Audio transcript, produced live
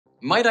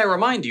Might I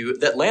remind you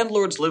that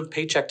landlords live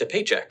paycheck to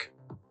paycheck?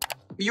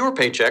 Your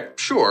paycheck,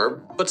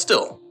 sure, but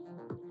still.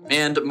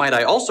 And might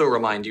I also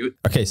remind you...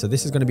 Okay, so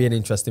this is going to be an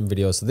interesting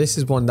video. So this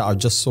is one that I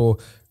just saw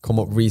come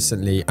up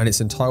recently and it's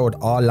entitled,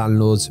 Are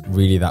Landlords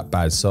Really That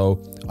Bad? So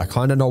I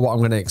kind of know what I'm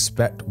going to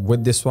expect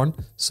with this one.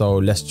 So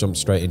let's jump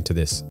straight into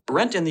this.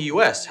 Rent in the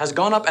US has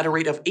gone up at a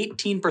rate of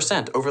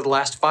 18% over the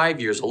last 5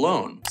 years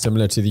alone.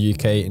 Similar to the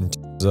UK in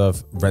terms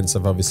of rents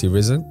have obviously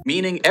risen.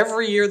 Meaning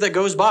every year that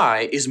goes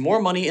by is more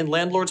money in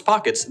landlords'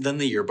 pockets than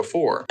the year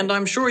before. And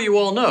I'm sure you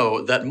all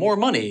know that more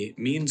money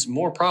means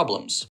more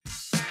problems.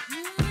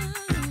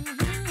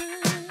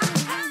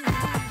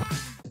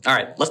 All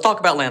right, let's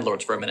talk about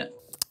landlords for a minute.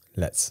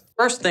 Let's.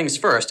 First things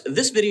first,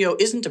 this video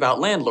isn't about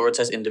landlords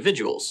as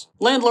individuals.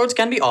 Landlords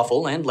can be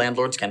awful and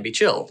landlords can be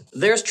chill.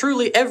 There's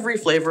truly every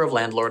flavor of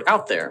landlord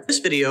out there. This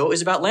video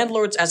is about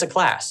landlords as a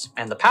class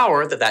and the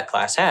power that that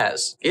class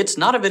has. It's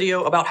not a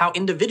video about how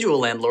individual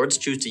landlords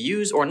choose to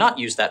use or not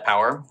use that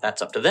power.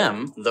 That's up to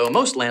them, though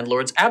most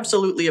landlords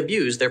absolutely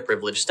abuse their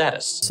privileged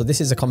status. So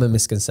this is a common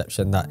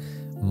misconception that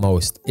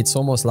it's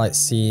almost like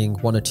seeing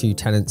one or two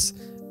tenants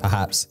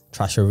perhaps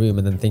trash a room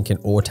and then thinking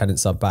all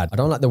tenants are bad. I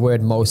don't like the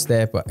word most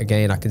there, but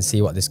again, I can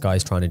see what this guy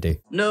is trying to do.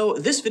 No,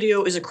 this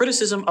video is a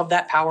criticism of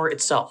that power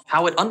itself,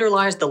 how it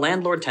underlies the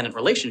landlord-tenant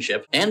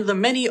relationship, and the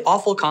many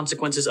awful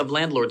consequences of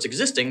landlords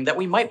existing that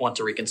we might want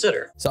to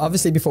reconsider. So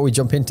obviously, before we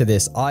jump into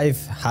this,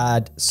 I've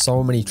had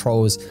so many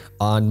trolls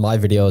on my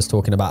videos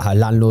talking about how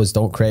landlords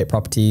don't create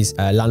properties,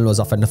 landlords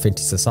offer nothing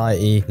to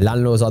society,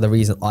 landlords are the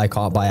reason I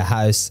can't buy a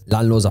house,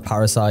 landlords are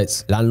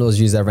parasites, landlords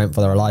use their rent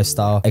for their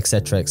lifestyle,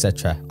 etc,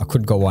 etc. I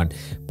could go on.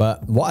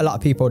 But what a lot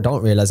of people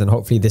don't realize, and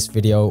hopefully this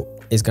video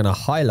is going to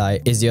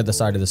highlight, is the other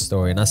side of the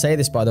story. And I say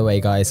this, by the way,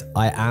 guys,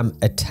 I am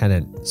a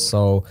tenant.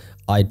 So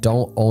I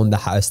don't own the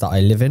house that I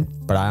live in,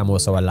 but I am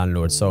also a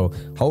landlord. So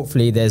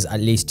hopefully there's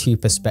at least two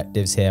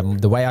perspectives here.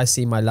 The way I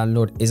see my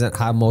landlord isn't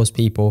how most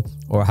people,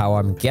 or how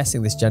I'm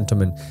guessing this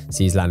gentleman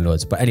sees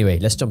landlords. But anyway,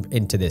 let's jump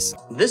into this.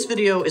 This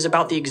video is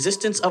about the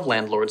existence of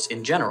landlords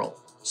in general.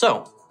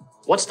 So,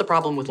 what's the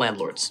problem with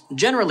landlords?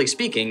 Generally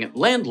speaking,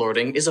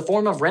 landlording is a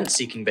form of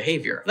rent-seeking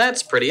behavior.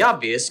 That's pretty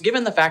obvious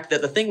given the fact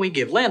that the thing we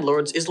give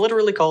landlords is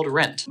literally called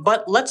rent.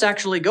 But let's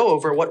actually go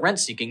over what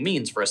rent-seeking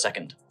means for a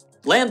second.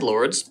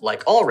 Landlords,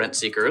 like all rent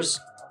seekers,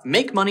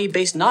 make money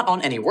based not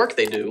on any work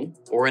they do,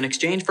 or in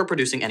exchange for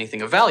producing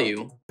anything of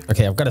value.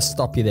 Okay, I've got to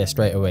stop you there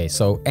straight away.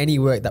 So any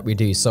work that we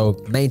do,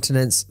 so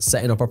maintenance,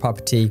 setting up a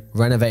property,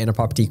 renovating a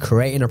property,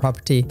 creating a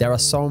property, there are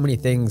so many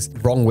things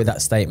wrong with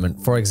that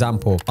statement. For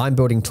example, I'm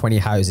building 20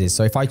 houses.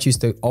 So if I choose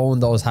to own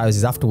those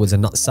houses afterwards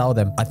and not sell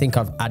them, I think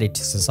I've added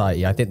to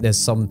society. I think there's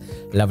some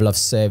level of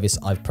service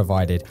I've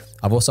provided.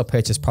 I've also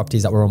purchased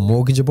properties that were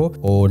unmortgageable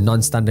or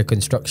non-standard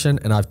construction,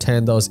 and I've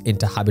turned those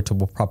into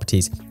habitable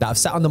properties that have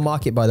sat on the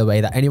market, by the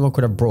way, that anyone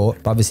could have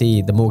brought, but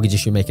obviously the mortgage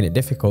issue making it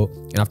difficult,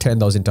 and I've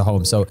turned those into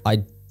homes. So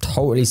I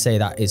totally say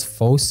that is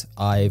false.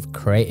 I'm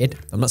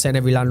not saying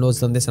every landlord's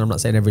done this, and I'm not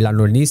saying every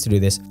landlord needs to do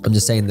this. I'm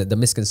just saying that the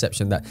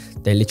misconception that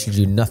they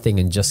literally do nothing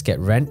and just get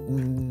rent,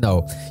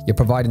 no, you're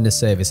providing a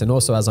service. And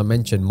also, as I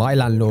mentioned, my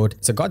landlord,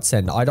 it's a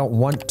godsend. I don't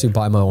want to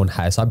buy my own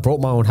house. I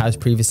bought my own house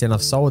previously and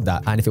I've sold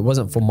that, and if it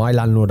wasn't for my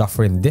landlord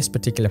offering this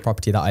particular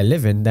property that I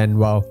live in, then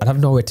well, I'd have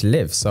nowhere to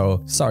live.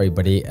 So sorry,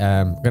 buddy,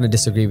 I'm gonna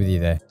disagree with you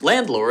there.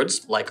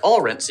 Landlords, like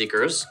all rent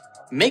seekers,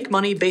 make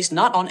money based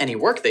not on any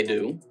work they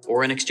do,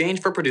 or in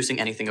exchange for producing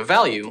anything of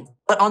value,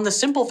 but on the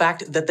simple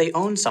fact that they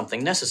own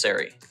something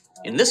necessary.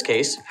 In this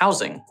case,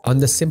 housing. On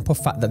the simple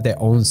fact that they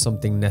own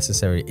something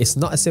necessary. It's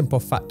not a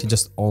simple fact to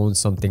just own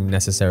something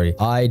necessary.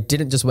 I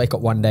didn't just wake up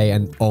one day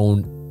and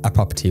own a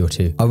property or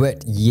two. I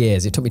worked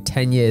years. It took me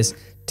 10 years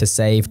to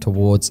save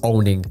towards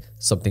owning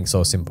something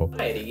so simple. But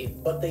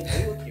they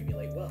do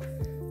accumulate wealth.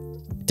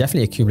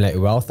 Definitely accumulate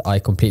wealth. I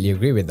completely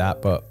agree with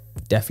that, but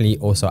definitely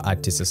also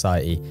add to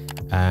society.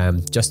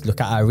 Just look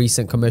at our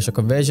recent commercial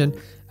conversion.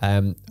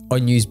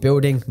 Unused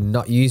building,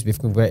 not used, we've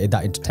converted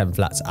that into 10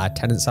 flats. Our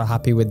tenants are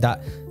happy with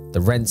that. The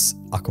rents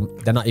are,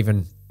 they're not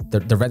even,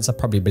 the rents are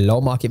probably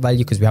below market value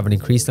because we haven't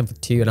increased them for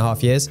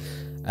 2.5 years.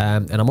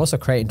 And I'm also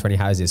creating 20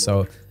 houses.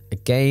 So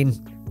again,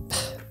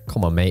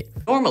 come on, mate.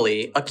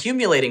 Normally,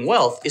 accumulating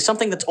wealth is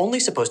something that's only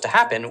supposed to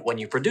happen when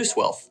you produce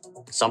wealth.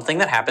 Something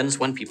that happens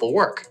when people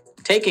work.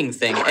 Taking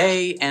thing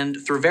A and,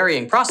 through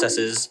varying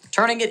processes,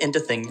 turning it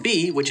into thing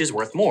B, which is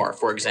worth more,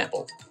 for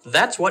example.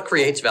 That's what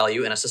creates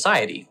value in a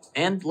society,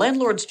 and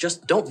landlords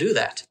just don't do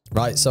that.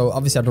 Right, so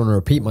obviously I don't want to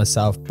repeat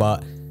myself,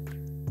 but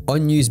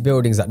unused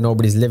buildings that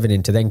nobody's living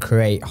in to then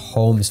create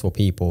homes for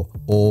people,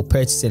 or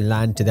purchasing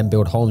land to then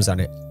build homes on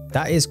it,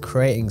 that is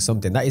creating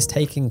something. That is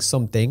taking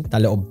something,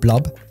 that little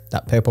blob,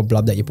 that purple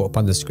blob that you put up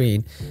on the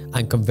screen,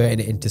 and converting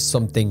it into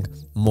something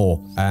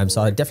more.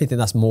 So I definitely think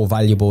that's more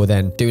valuable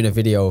than doing a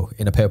video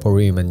in a purple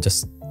room and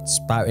just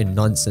spouting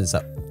nonsense.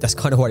 That's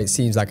kind of what it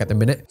seems like at the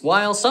minute.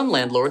 While some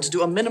landlords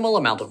do a minimal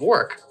amount of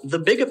work, the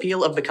big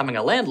appeal of becoming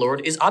a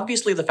landlord is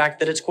obviously the fact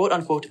that it's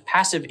quote-unquote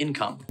passive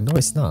income. No,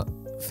 it's not.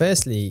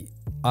 Firstly,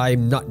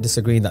 I'm not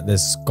disagreeing that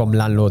there's scum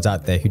landlords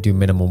out there who do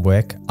minimum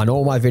work. On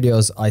all my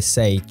videos, I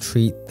say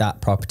treat that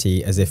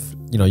property as if,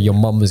 you know, your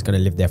mum was going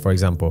to live there, for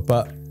example.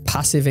 But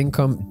passive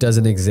income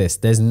doesn't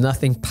exist. There's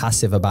nothing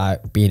passive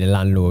about being a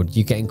landlord.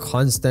 You're getting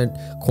constant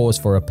calls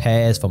for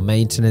repairs, for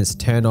maintenance,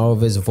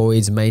 turnovers,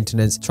 voids,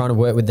 maintenance, trying to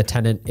work with the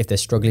tenant if they're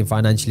struggling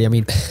financially. I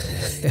mean,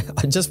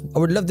 I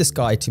would love this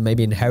guy to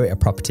maybe inherit a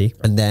property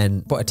and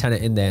then put a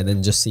tenant in there and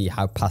then just see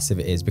how passive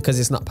it is, because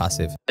it's not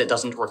passive. It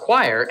doesn't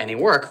require any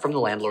work from the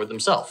landlord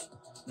themselves.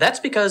 That's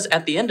because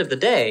at the end of the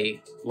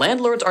day,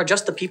 landlords are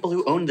just the people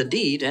who own the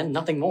deed and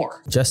nothing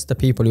more. Just the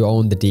people who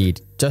own the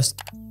deed.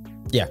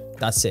 Yeah,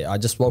 that's it. I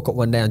just woke up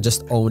one day and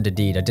just owned a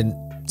deed. I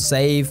didn't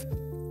save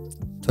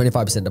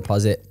 25%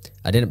 deposit.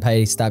 I didn't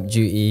pay stamp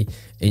duty,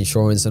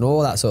 insurance, and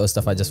all that sort of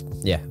stuff. I just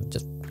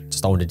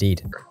owned a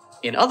deed.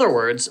 In other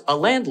words, a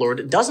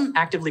landlord doesn't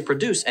actively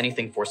produce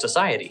anything for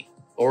society,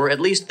 or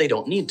at least they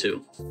don't need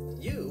to.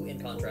 You,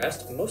 in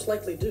contrast, most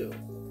likely do.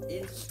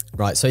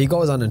 Right, so he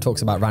goes on and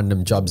talks about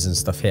random jobs and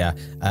stuff here,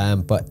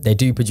 but they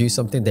do produce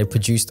something. They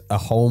produced a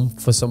home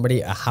for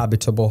somebody, a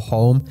habitable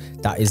home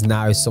that is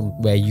now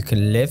somewhere you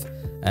can live,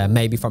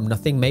 maybe from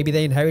nothing. Maybe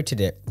they inherited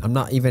it. I'm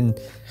not even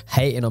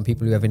hating on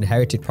people who have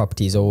inherited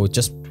properties or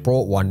just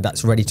brought one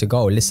that's ready to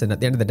go. Listen, at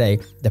the end of the day,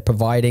 they're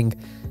providing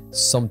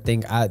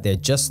something out there,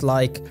 just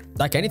like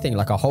anything,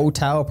 like a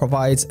hotel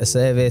provides a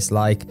service,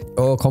 like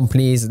oil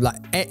companies,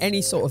 like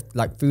any sort of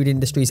like food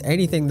industries,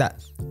 anything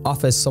that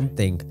offers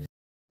something.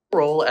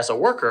 Role as a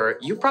worker,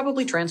 you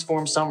probably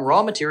transform some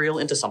raw material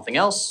into something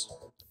else.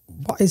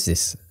 What is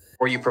this?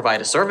 Or you provide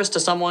a service to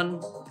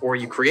someone, or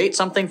you create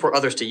something for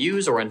others to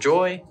use or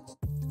enjoy.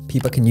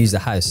 People can use the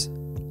house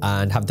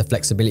and have the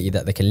flexibility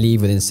that they can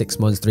leave within 6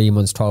 months, 3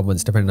 months, 12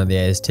 months, depending on the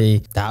AST.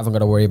 They haven't got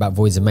to worry about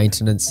voids and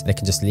maintenance. They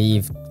can just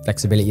leave,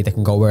 flexibility. They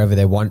can go wherever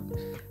they want.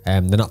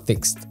 They're not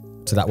fixed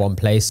to that one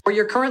place. Or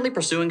you're currently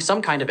pursuing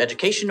some kind of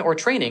education or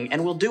training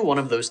and will do one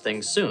of those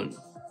things soon.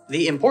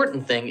 The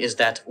important thing is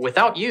that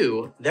without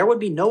you, there would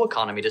be no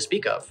economy to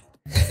speak of.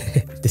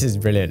 This is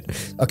brilliant.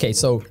 Okay,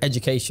 so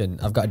education.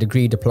 I've got a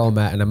degree,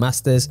 diploma, and a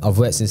master's. I've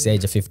worked since the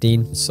age of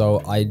 15, so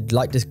I'd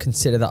like to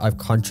consider that I've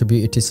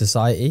contributed to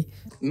society.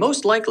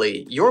 Most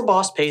likely, your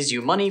boss pays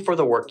you money for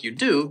the work you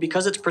do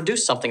because it's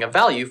produced something of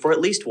value for at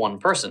least one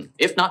person,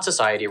 if not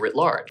society writ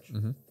large.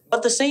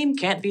 But the same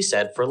can't be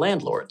said for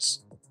landlords.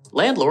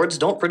 Landlords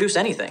don't produce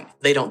anything.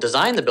 They don't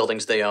design the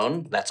buildings they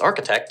own, that's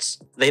architects.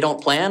 They don't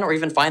plan or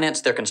even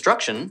finance their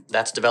construction,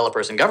 that's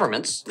developers and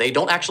governments. They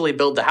don't actually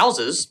build the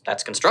houses,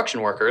 that's construction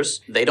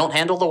workers. They don't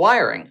handle the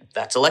wiring,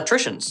 that's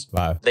electricians.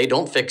 Wow. They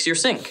don't fix your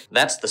sink,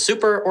 that's the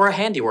super or a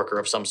handy worker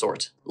of some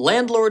sort.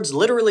 Landlords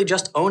literally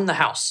just own the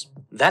house.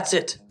 That's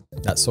it.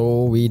 That's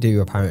all we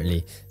do,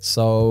 apparently.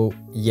 So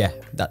yeah,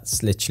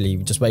 that's literally,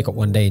 we just wake up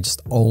one day and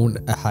just own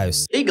a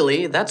house.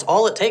 Legally, that's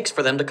all it takes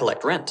for them to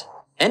collect rent.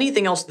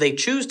 Anything else they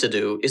choose to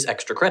do is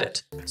extra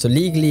credit. So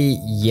legally,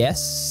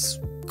 yes,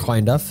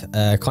 kind of,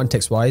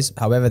 context-wise.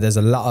 However, there's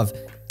a lot of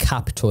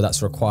capital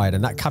that's required,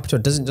 and that capital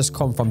doesn't just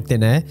come from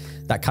thin air.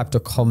 That capital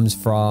comes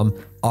from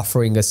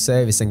offering a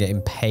service and getting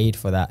paid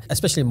for that,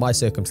 especially in my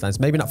circumstance.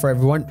 Maybe not for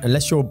everyone,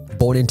 unless you're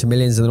born into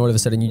millions and then all of a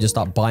sudden you just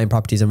start buying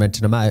properties and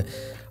renting them out.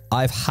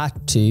 I've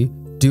had to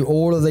do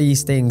all of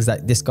these things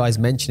that this guy's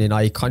mentioning.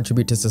 I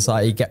contribute to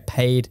society, get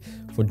paid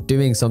for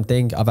doing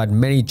something. I've had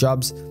many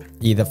jobs,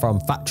 either from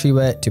factory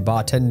work to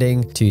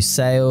bartending, to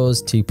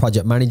sales, to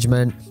project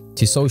management,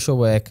 to social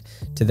work,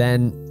 to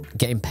then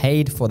getting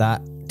paid for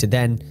that, to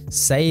then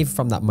save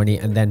from that money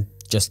and then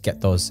just get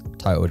those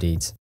title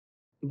deeds.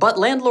 But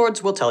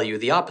landlords will tell you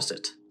the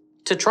opposite.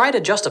 To try to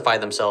justify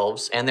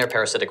themselves and their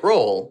parasitic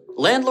role,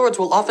 landlords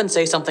will often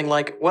say something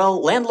like,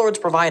 well, landlords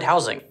provide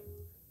housing.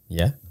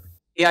 Yeah.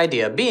 The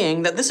idea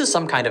being that this is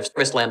some kind of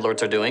service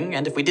landlords are doing,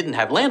 and if we didn't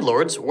have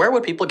landlords, where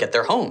would people get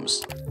their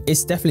homes?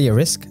 It's definitely a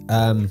risk,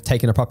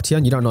 taking a property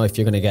on. You don't know if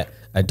you're going to get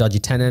a dodgy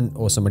tenant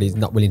or somebody's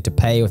not willing to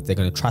pay, or if they're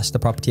going to trash the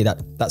property.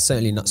 That's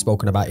certainly not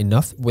spoken about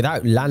enough.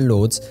 Without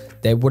landlords,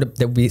 there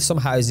would be some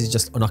houses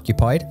just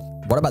unoccupied.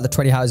 What about the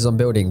 20 houses on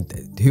building?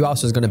 Who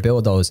else was going to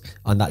build those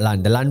on that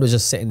land? The land was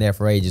just sitting there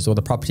for ages, or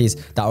the properties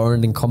that are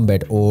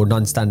unencumbered or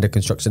non-standard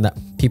construction that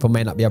people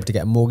may not be able to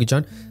get a mortgage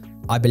on.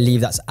 I believe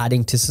that's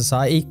adding to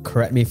society.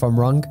 Correct me if I'm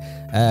wrong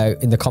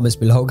in the comments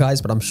below,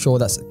 guys, but I'm sure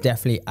that's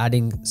definitely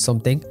adding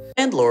something.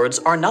 Landlords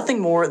are nothing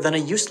more than a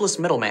useless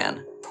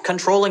middleman,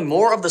 controlling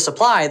more of the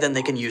supply than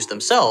they can use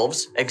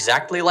themselves,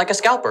 exactly like a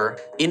scalper,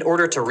 in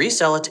order to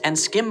resell it and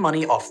skim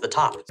money off the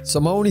top. So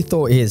my only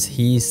thought is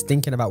he's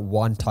thinking about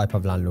one type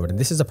of landlord, and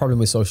this is a problem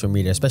with social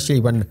media,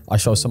 especially when I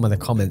show some of the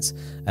comments.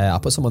 I'll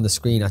put some on the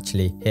screen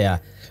actually here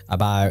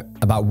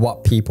about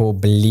what people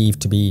believe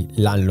to be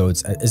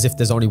landlords, as if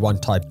there's only one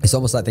type. It's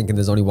almost like thinking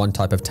there's only one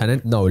type of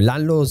tenant. No,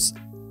 landlords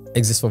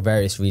exist for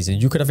various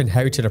reasons. You could have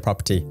inherited a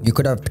property. You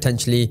could have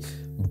potentially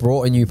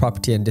brought a new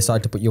property and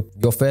decided to put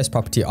your first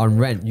property on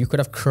rent. You could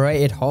have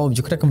created homes.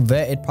 You could have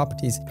converted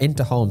properties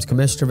into homes,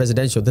 commercial to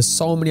residential. There's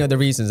so many other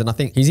reasons, and I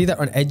think he's either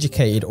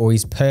uneducated or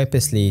he's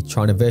purposely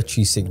trying to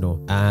virtue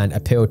signal and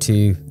appeal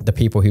to the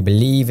people who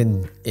believe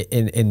in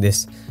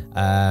this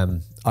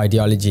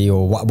ideology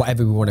or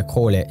whatever we want to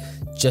call it,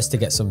 just to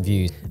get some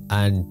views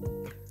and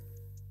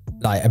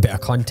like a bit of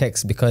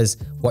context, because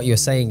what you're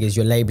saying is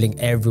you're labeling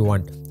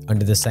everyone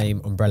under the same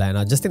umbrella, and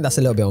I just think that's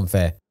a little bit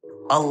unfair.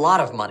 A lot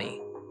of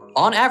money.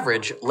 On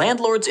average,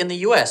 landlords in the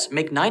US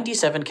make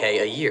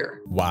 $97K a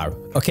year. Wow.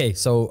 Okay,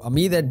 so I'm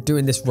either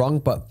doing this wrong,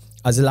 but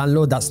as a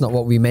landlord, that's not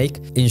what we make.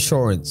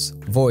 Insurance,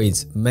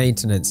 voids,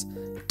 maintenance,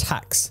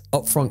 tax,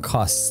 upfront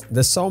costs.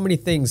 There's so many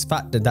things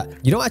factored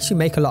that you don't actually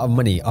make a lot of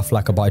money off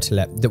like a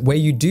buy-to-let. The way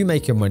you do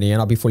make your money,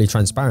 and I'll be fully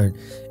transparent,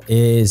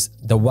 is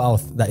the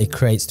wealth that it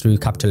creates through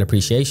capital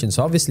appreciation.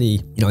 So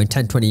obviously, you know, in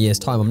 10, 20 years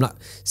time, I'm not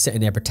sitting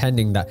there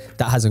pretending that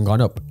that hasn't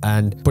gone up,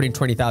 and putting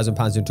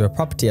 £20,000 into a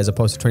property as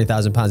opposed to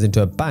 £20,000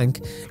 into a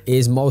bank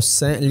is most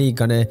certainly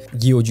gonna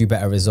yield you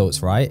better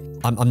results, right?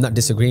 I'm not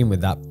disagreeing with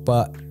that,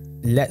 but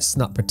let's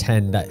not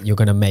pretend that you're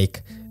gonna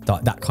make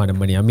that kind of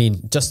money. I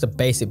mean, just a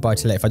basic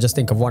buy-to-let, if I just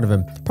think of one of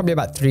them, probably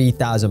about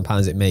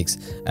 £3,000 it makes.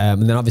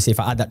 And then obviously if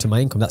I add that to my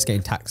income, that's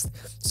getting taxed.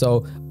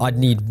 So I'd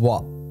need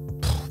what?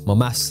 My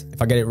maths, if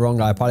I get it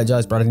wrong, I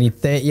apologize, but I need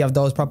 30 of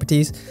those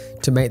properties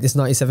to make this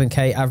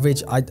 97K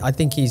average. I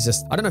think he's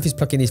just, I don't know if he's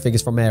plucking these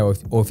figures from there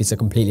or if it's a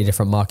completely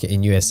different market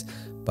in US.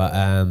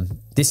 But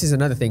this is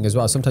another thing as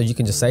well. Sometimes you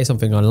can just say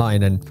something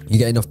online and you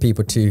get enough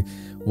people to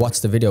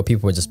watch the video,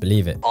 people will just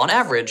believe it. On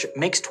average,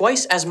 makes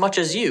twice as much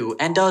as you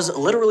and does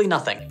literally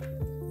nothing.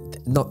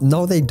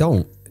 No, they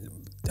don't.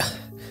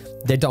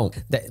 They don't.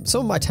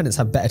 Some of my tenants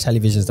have better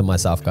televisions than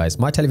myself, guys.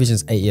 My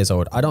television's 8 years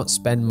old. I don't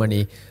spend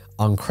money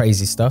on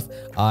crazy stuff.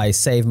 I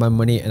save my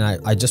money, and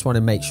I just want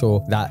to make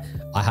sure that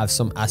I have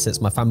some assets.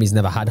 My family's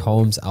never had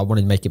homes. I want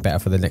to make it better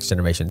for the next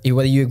generation.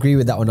 Whether you agree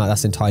with that or not,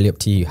 that's entirely up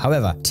to you.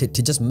 However, to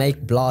just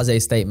make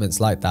blasé statements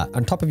like that,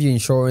 on top of your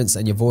insurance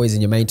and your voids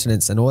and your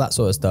maintenance and all that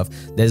sort of stuff,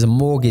 there's a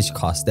mortgage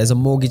cost. There's a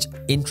mortgage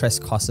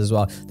interest cost as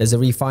well. There's a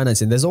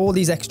refinancing. There's all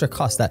these extra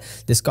costs that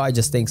this guy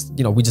just thinks,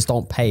 you know, we just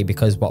don't pay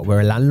because what,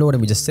 we're a landlord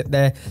and we just sit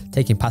there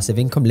taking passive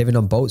income, living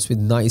on boats with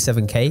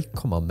 97K?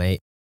 Come on, mate.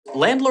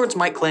 Landlords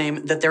might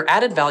claim that their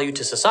added value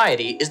to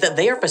society is that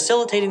they are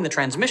facilitating the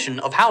transmission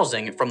of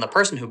housing from the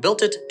person who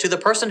built it to the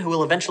person who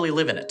will eventually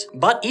live in it.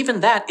 But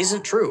even that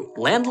isn't true.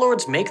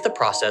 Landlords make the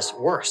process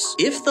worse.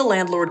 If the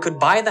landlord could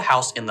buy the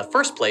house in the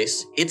first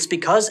place, it's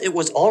because it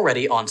was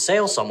already on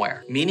sale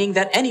somewhere, meaning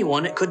that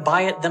anyone could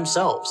buy it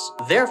themselves.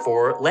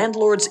 Therefore,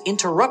 landlords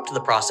interrupt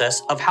the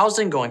process of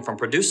housing going from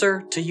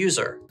producer to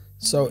user.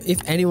 So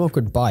if anyone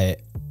could buy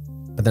it,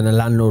 but then a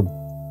landlord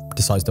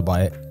decides to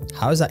buy it,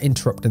 how is that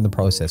interrupting the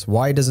process?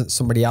 Why doesn't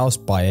somebody else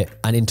buy it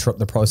and interrupt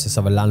the process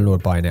of a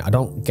landlord buying it? I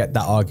don't get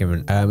that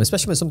argument,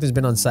 especially when something's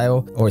been on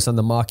sale or it's on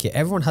the market.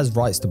 Everyone has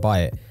rights to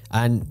buy it,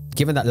 and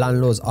given that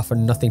landlords offer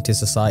nothing to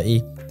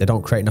society, they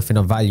don't create nothing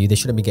of value, they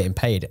shouldn't be getting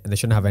paid and they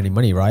shouldn't have any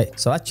money, right?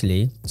 So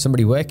actually,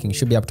 somebody working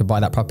should be able to buy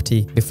that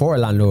property before a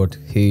landlord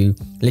who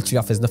literally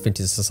offers nothing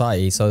to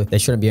society, so they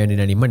shouldn't be earning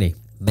any money.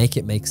 Make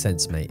it make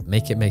sense, mate.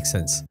 Make it make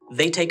sense.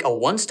 They take a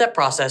one-step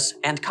process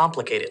and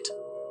complicate it.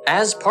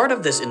 As part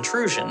of this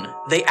intrusion,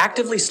 they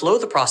actively slow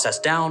the process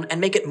down and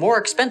make it more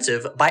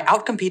expensive by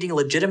outcompeting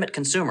legitimate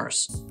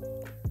consumers.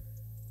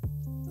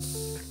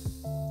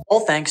 All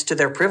thanks to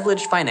their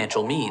privileged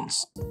financial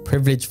means.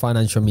 Privileged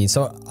financial means.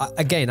 So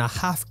again, I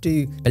have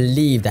to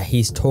believe that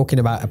he's talking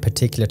about a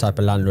particular type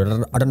of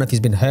landlord. I don't know if he's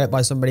been hurt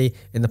by somebody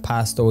in the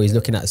past or he's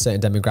looking at a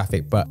certain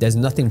demographic, but there's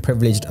nothing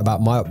privileged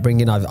about my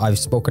upbringing. I've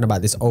spoken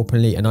about this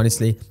openly and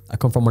honestly. I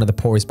come from one of the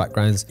poorest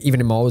backgrounds. Even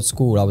in my old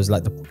school, I was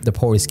like the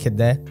poorest kid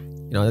there.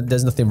 You know,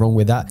 there's nothing wrong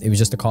with that. It was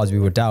just the cards we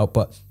were dealt.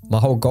 But my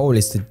whole goal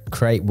is to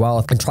create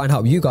wealth and try and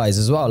help you guys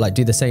as well. Like,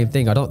 do the same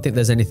thing. I don't think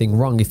there's anything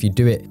wrong if you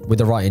do it with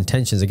the right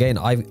intentions. Again,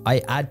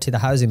 I add to the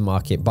housing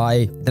market.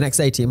 By the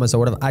next 18 months, I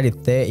would have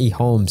added 30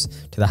 homes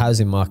to the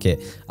housing market.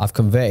 I've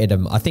converted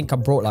them. I think I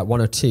brought like 1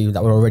 or 2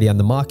 that were already on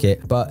the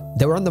market, but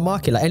they were on the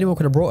market. Like, anyone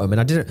could have brought them,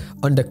 and I didn't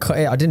undercut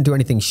it. I didn't do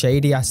anything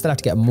shady. I still had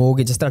to get a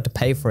mortgage. I still had to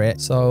pay for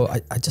it. So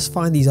I just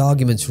find these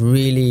arguments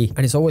really,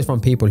 and it's always from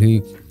people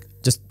who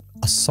just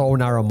are so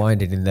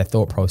narrow-minded in their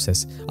thought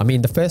process. I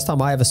mean, the first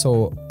time I ever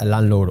saw a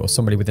landlord or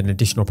somebody with an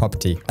additional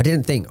property, I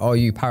didn't think, oh,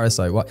 you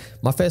parasite. What?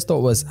 My first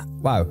thought was,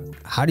 wow,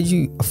 how did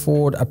you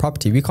afford a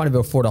property? We can't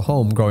even afford a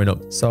home growing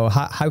up. So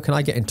how can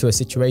I get into a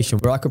situation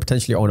where I could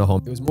potentially own a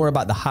home? It was more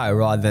about the how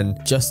rather than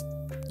just,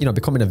 you know,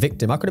 becoming a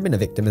victim. I could have been a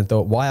victim and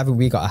thought, why haven't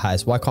we got a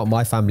house? Why can't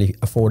my family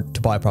afford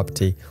to buy a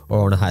property or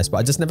own a house? But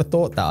I just never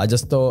thought that. I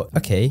just thought,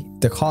 okay,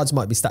 the cards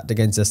might be stacked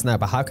against us now,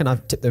 but how can I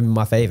tip them in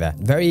my favor?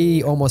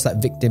 Very almost like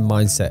victim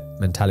mindset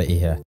mentality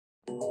here.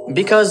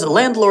 Because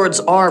landlords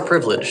are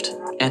privileged.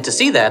 And to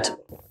see that,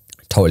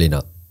 totally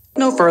not.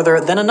 No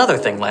further than another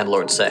thing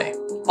landlords say.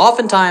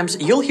 Oftentimes,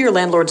 you'll hear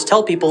landlords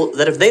tell people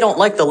that if they don't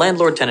like the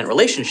landlord-tenant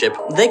relationship,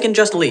 they can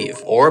just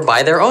leave, or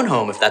buy their own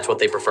home if that's what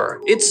they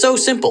prefer. It's so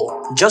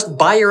simple. Just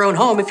buy your own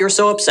home if you're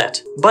so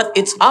upset. But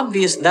it's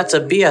obvious that's a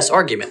BS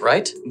argument,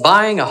 right?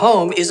 Buying a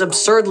home is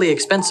absurdly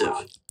expensive.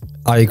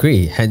 I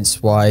agree,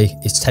 hence why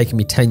it's taken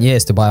me 10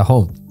 years to buy a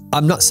home.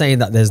 I'm not saying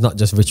that there's not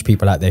just rich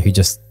people out there who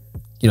just,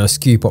 you know,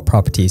 scoop up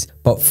properties.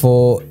 But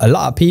for a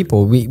lot of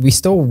people, we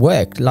still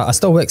work. Like I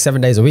still work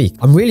 7 days a week.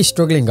 I'm really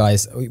struggling,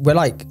 guys. We're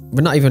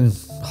not even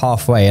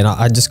halfway, and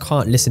I just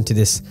can't listen to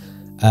this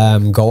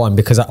go on,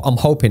 because I'm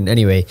hoping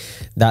anyway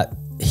that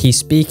he's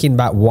speaking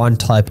about one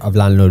type of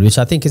landlord, which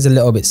I think is a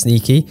little bit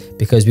sneaky,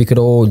 because we could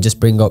all just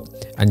bring up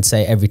and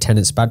say every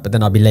tenant's bad, but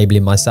then I'll be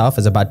labeling myself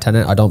as a bad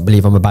tenant. I don't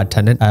believe I'm a bad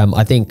tenant.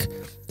 I think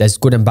there's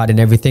good and bad in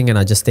everything, and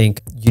I just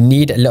think you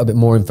need a little bit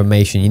more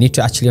information. You need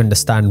to actually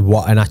understand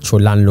what an actual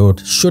landlord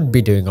should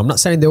be doing. I'm not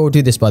saying they all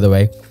do this, by the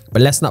way,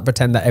 but let's not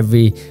pretend that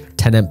every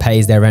tenant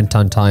pays their rent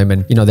on time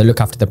and, you know, they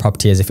look after the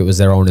property as if it was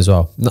their own as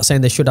well. I'm not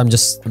saying they should. I'm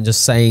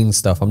just saying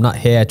stuff. I'm not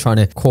here trying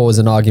to cause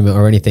an argument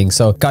or anything.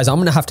 So guys, I'm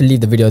gonna have to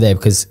leave the video there,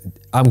 because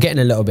I'm getting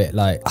a little bit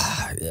like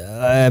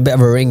a bit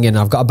of a ringing.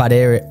 I've got a bad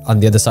ear on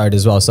the other side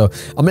as well. So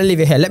I'm gonna leave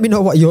it here. Let me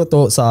know what your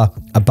thoughts are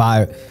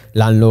about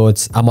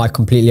landlords. Am I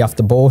completely off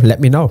the ball? Let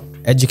me know.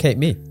 Educate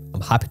me.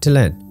 I'm happy to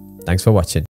learn. Thanks for watching.